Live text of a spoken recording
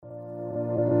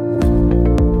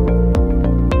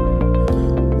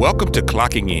Welcome to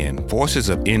Clocking In, Voices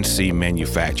of NC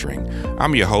Manufacturing.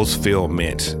 I'm your host, Phil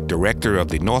Mintz, Director of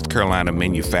the North Carolina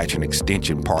Manufacturing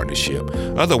Extension Partnership,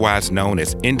 otherwise known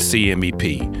as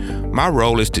NCMEP. My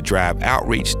role is to drive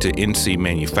outreach to NC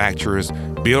manufacturers,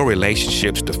 build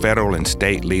relationships to federal and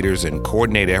state leaders, and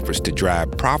coordinate efforts to drive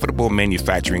profitable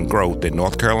manufacturing growth in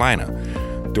North Carolina.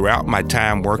 Throughout my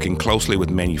time working closely with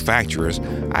manufacturers,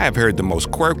 I have heard the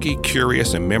most quirky,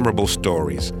 curious, and memorable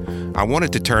stories. I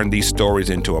wanted to turn these stories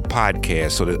into a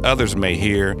podcast so that others may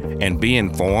hear and be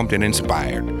informed and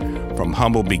inspired. From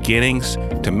humble beginnings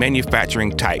to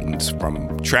manufacturing titans,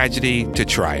 from tragedy to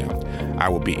triumph, I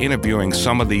will be interviewing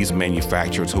some of these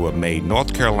manufacturers who have made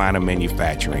North Carolina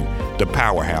manufacturing the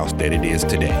powerhouse that it is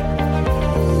today.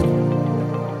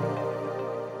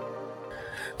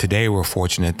 Today, we're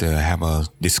fortunate to have a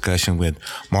discussion with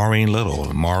Maureen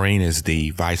Little. Maureen is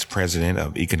the Vice President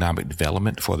of Economic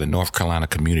Development for the North Carolina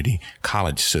Community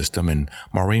College System. And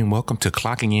Maureen, welcome to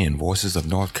Clocking In, Voices of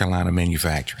North Carolina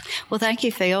Manufacturing. Well, thank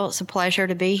you, Phil. It's a pleasure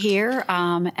to be here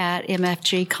at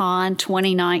MFG Con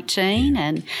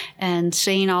 2019 and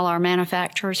seeing all our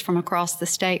manufacturers from across the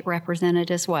state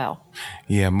represented as well.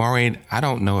 Yeah, Maureen, I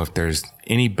don't know if there's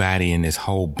anybody in this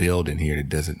whole building here that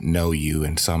doesn't know you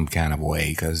in some kind of way,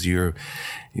 because your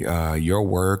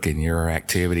work and your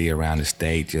activity around the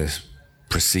state just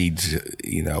precedes,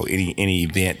 any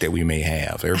event that we may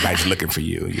have. Everybody's looking for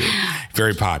you. You're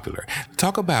very popular.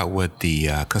 Talk about what the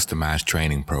customized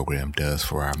training program does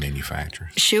for our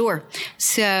manufacturers. Sure.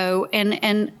 So,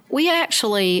 and we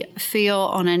actually feel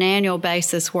on an annual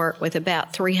basis work with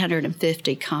about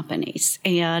 350 companies,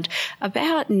 and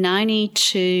about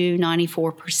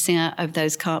 94% of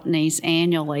those companies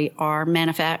annually are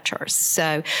manufacturers.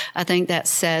 So I think that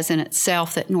says in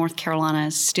itself that North Carolina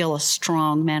is still a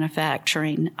strong manufacturing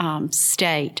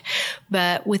state.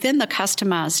 But within the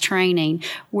customized training,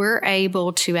 we're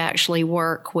able to actually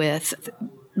work with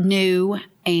new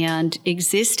and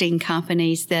existing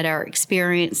companies that are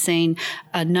experiencing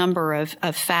a number of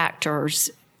factors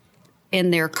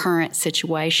in their current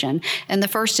situation. And the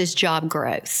first is job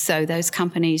growth. So those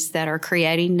companies that are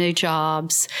creating new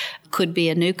jobs could be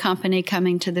a new company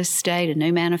coming to the state, a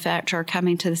new manufacturer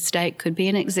coming to the state, could be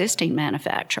an existing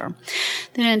manufacturer.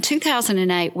 Then in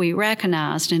 2008, we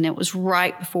recognized, and it was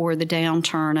right before the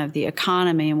downturn of the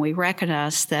economy, and we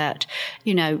recognized that,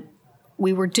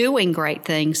 we were doing great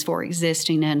things for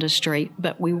existing industry,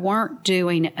 but we weren't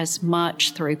doing as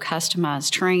much through customized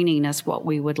training as what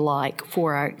we would like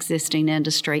for our existing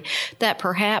industry that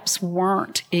perhaps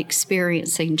weren't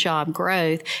experiencing job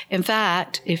growth. In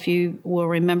fact, if you will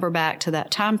remember back to that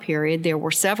time period, there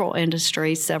were several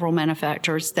industries, several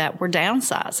manufacturers that were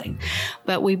downsizing.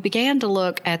 But we began to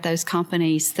look at those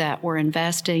companies that were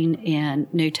investing in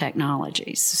new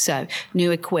technologies, so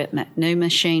new equipment, new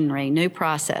machinery, new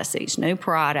processes, new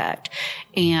product,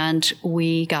 and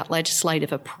we got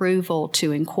legislative approval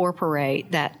to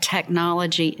incorporate that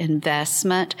technology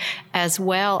investment, as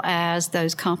well as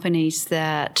those companies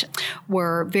that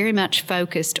were very much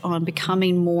focused on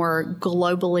becoming more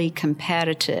globally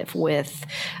competitive with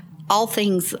all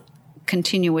things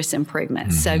continuous improvement.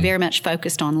 Mm-hmm. So very much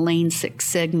focused on Lean Six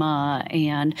Sigma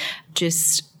and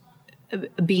just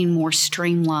being more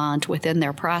streamlined within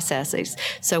their processes.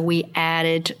 So we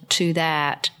added to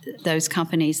that those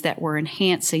companies that were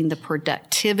enhancing the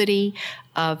productivity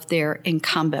of their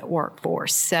incumbent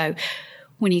workforce. So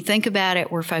when you think about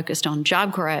it, we're focused on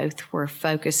job growth, we're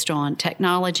focused on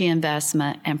technology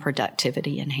investment and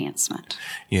productivity enhancement.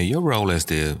 Yeah, your role as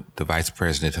the Vice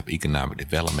President of Economic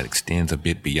Development extends a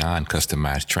bit beyond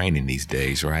customized training these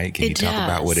days, right? Can you talk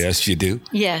about what else you do?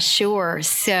 Yeah, sure.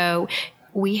 So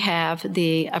we have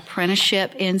the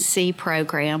Apprenticeship NC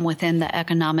program within the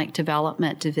Economic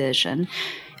Development Division.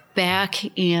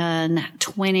 Back in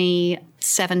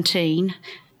 2017,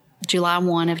 July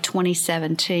 1 of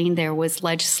 2017, there was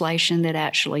legislation that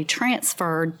actually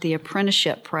transferred the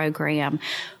apprenticeship program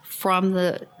from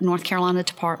the North Carolina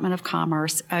Department of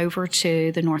Commerce over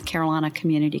to the North Carolina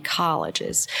Community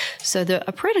Colleges. So the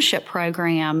apprenticeship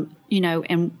program,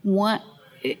 and what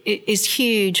is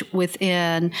huge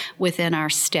within our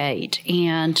state,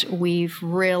 and we've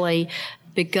really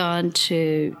begun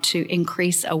to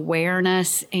increase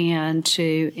awareness and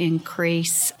to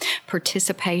increase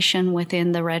participation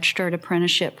within the registered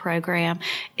apprenticeship program.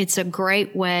 It's a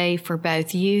great way for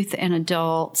both youth and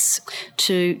adults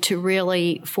to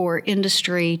really, for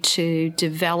industry to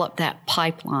develop that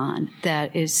pipeline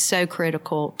that is so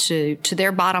critical to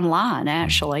their bottom line,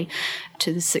 actually,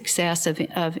 to the success of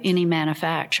any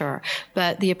manufacturer.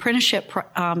 But the apprenticeship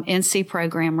NC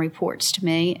program reports to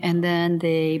me, and then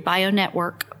the BioNetwork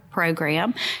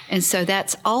program. And so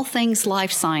that's all things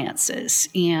life sciences.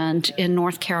 And in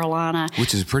North Carolina,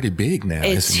 which is pretty big now,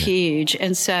 it's isn't it? huge.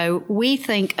 And so we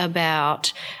think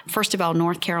about, first of all,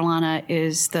 North Carolina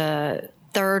is the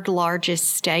third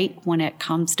largest state when it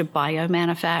comes to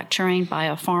biomanufacturing,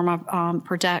 biopharma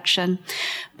production.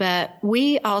 But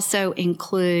we also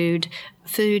include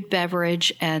food,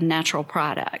 beverage, and natural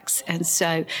products. And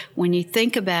so when you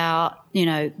think about,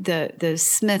 the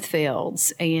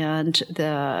Smithfields and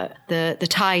the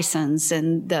Tysons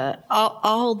and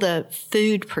all the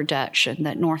food production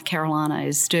that North Carolina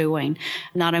is doing,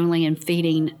 not only in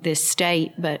feeding this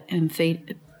state, but in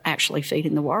actually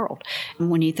feeding the world. And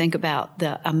when you think about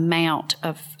the amount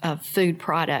of food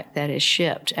product that is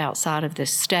shipped outside of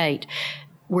this state,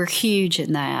 we're huge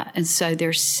in that. And so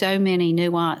there's so many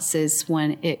nuances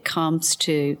when it comes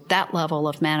to that level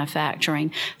of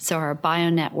manufacturing. So our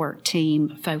BioNetwork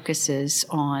team focuses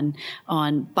on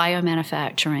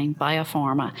biomanufacturing,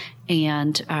 biopharma,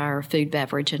 and our food,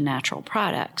 beverage, and natural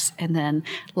products. And then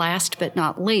last but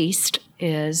not least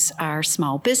is our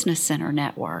Small Business Center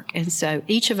network. And so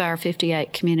each of our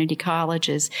 58 community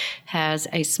colleges has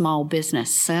a small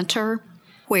business center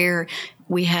where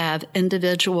we have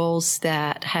individuals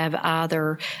that have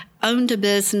either owned a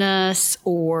business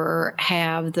or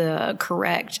have the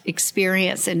correct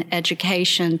experience and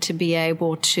education to be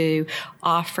able to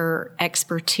offer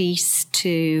expertise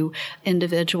to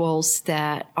individuals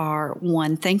that are,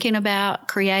 one, thinking about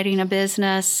creating a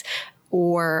business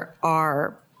or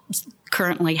are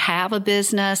currently have a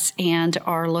business and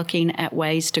are looking at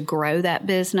ways to grow that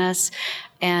business.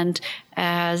 And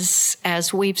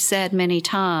as we've said many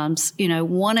times,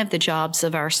 one of the jobs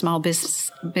of our Small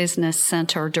Business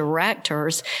Center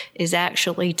directors is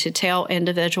actually to tell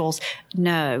individuals,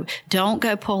 no, don't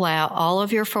go pull out all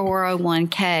of your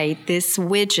 401k. This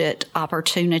widget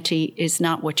opportunity is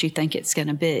not what you think it's going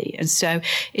to be. And so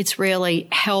it's really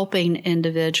helping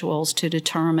individuals to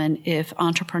determine if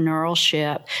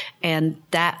entrepreneurship and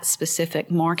that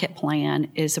specific market plan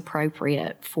is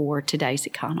appropriate for today's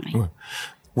economy.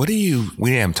 We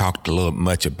haven't talked a little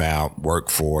much about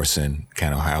workforce and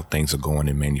kind of how things are going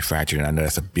in manufacturing. I know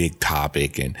that's a big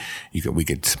topic and we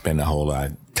could spend a whole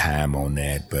lot of time on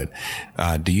that, but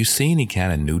do you see any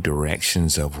kind of new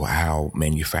directions of how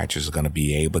manufacturers are going to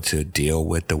be able to deal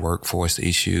with the workforce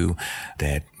issue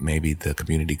that maybe the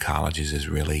community colleges is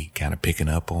really kind of picking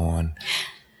up on?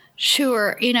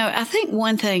 Sure. I think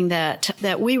one thing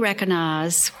that we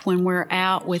recognize when we're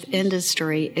out with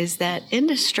industry is that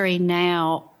industry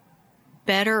now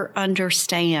better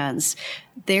understands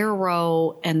their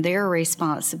role and their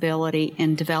responsibility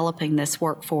in developing this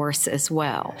workforce as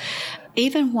well.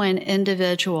 Even when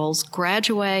individuals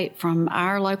graduate from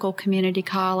our local community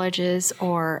colleges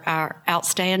or our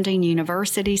outstanding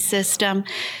university system,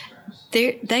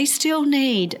 they still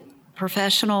need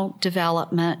professional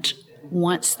development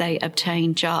once they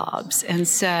obtain jobs. And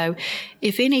so,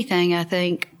 if anything, I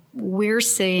think we're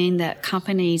seeing that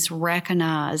companies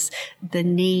recognize the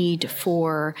need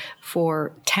for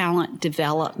talent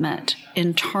development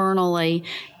internally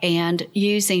and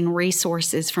using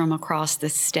resources from across the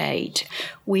state.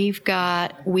 We,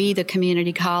 the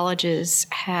community colleges,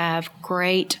 have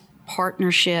great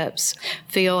partnerships,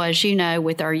 Phil, as you know,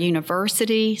 with our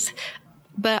universities,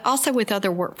 but also with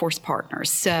other workforce partners.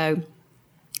 So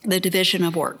the Division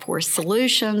of Workforce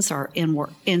Solutions, our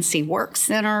NC Work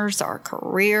Centers, our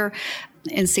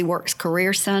NC Works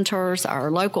Career Centers, our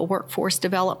local workforce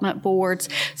development boards.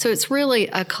 So it's really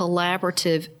a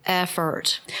collaborative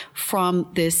effort from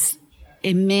this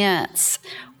immense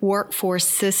workforce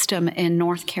system in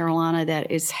North Carolina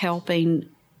that is helping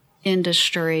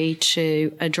industry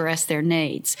to address their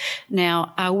needs.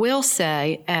 Now, I will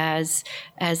say, as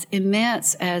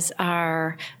immense as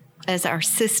our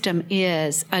system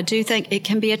is, I do think it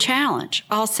can be a challenge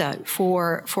also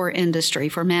for industry,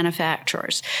 for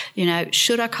manufacturers.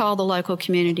 Should I call the local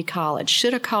community college?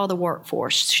 Should I call the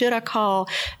workforce? Should I call,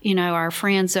 our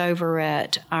friends over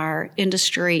at our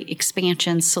Industry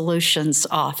Expansion Solutions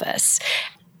office?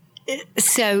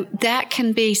 So that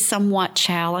can be somewhat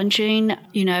challenging.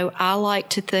 I like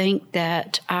to think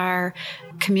that our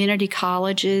community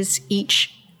colleges,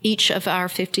 each of our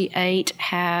 58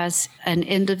 has an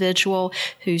individual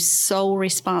whose sole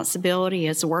responsibility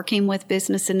is working with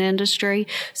business and industry.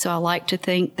 So I like to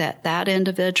think that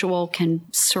individual can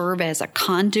serve as a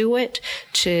conduit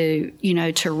to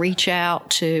reach out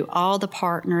to all the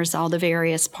partners, all the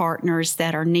various partners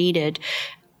that are needed.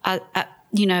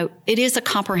 it is a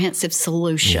comprehensive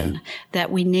solution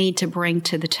that we need to bring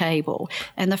to the table.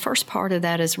 And the first part of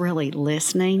that is really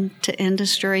listening to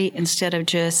industry instead of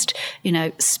just,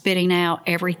 spitting out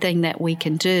everything that we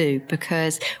can do,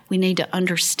 because we need to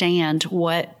understand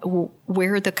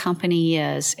where the company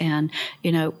is and,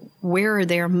 where are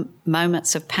their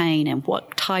moments of pain and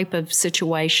what type of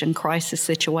crisis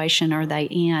situation are they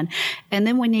in. And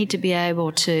then we need to be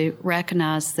able to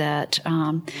recognize that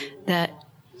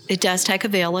it does take a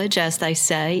village, as they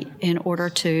say, in order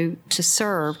to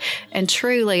serve. And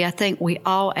truly, I think we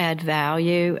all add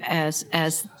value as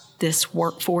this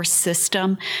workforce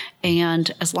system.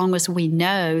 And as long as we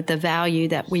know the value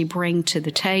that we bring to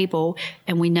the table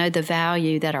and we know the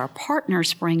value that our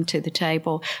partners bring to the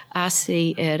table, I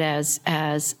see it as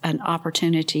an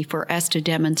opportunity for us to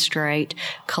demonstrate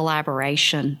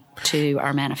collaboration to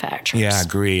our manufacturers. Yeah, I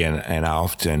agree. And I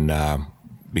often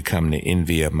become the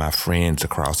envy of my friends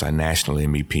across our national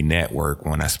MEP network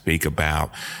when I speak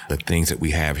about the things that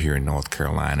we have here in North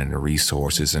Carolina and the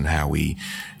resources and how we,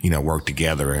 work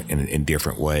together in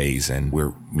different ways. And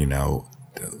we're,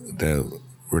 the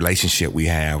relationship we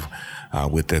have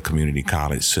with the community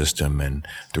college system and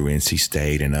through NC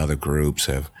State and other groups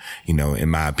have, in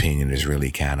my opinion, has really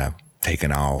kind of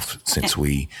taken off since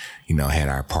we, had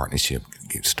our partnership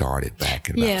get started back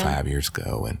about 5 years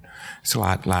ago. And it's a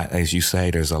lot, as you say,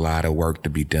 there's a lot of work to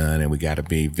be done, and we got to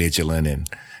be vigilant in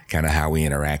kind of how we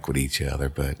interact with each other.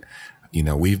 But,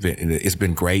 it's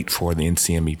been great for the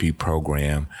NCMEP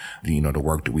program, the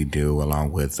work that we do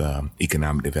along with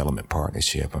Economic Development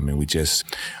Partnership. I mean, we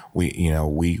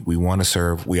want to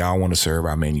serve, we all want to serve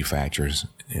our manufacturers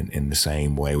in the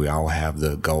same way. We all have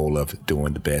the goal of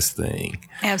doing the best thing.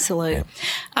 Absolutely. Yeah.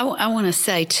 I want to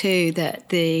say, too, that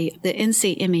the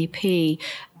NCMEP,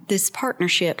 this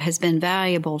partnership has been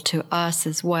valuable to us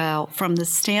as well from the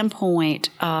standpoint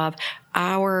of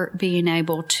our being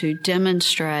able to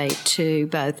demonstrate to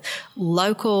both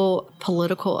local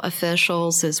political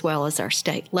officials as well as our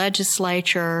state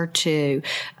legislature, to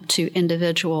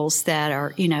individuals that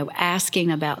are, asking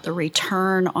about the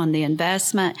return on the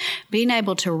investment, being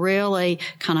able to really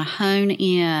kind of hone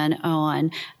in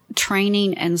on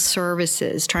training,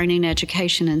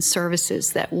 education and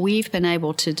services that we've been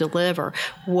able to deliver.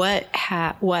 What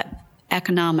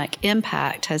economic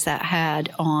impact has that had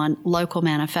on local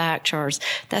manufacturers?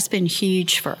 That's been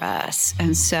huge for us.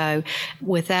 And so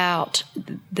without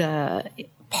the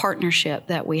partnership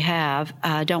that we have,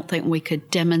 I don't think we could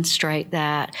demonstrate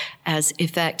that as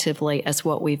effectively as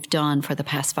what we've done for the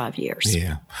past 5 years.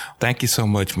 Yeah. Thank you so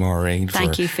much, Maureen,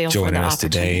 Thank you, Phil, joining for the us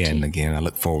opportunity. today. And again, I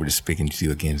look forward to speaking to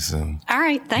you again soon. All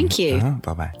right. Thank you.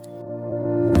 Bye-bye.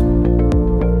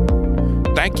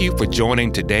 Thank you for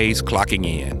joining today's Clocking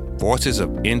In, Voices of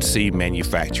NC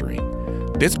Manufacturing.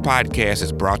 This podcast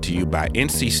is brought to you by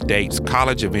NC State's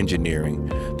College of Engineering,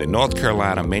 the North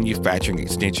Carolina Manufacturing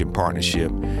Extension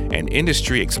Partnership, and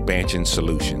Industry Expansion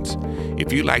Solutions.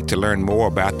 If you'd like to learn more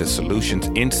about the solutions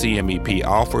NCMEP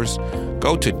offers,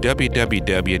 go to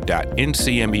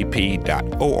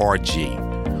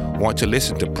www.ncmep.org. Want to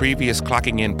listen to previous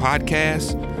Clocking In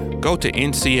podcasts? Go to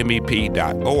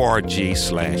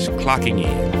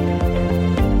ncmep.org/clockingin.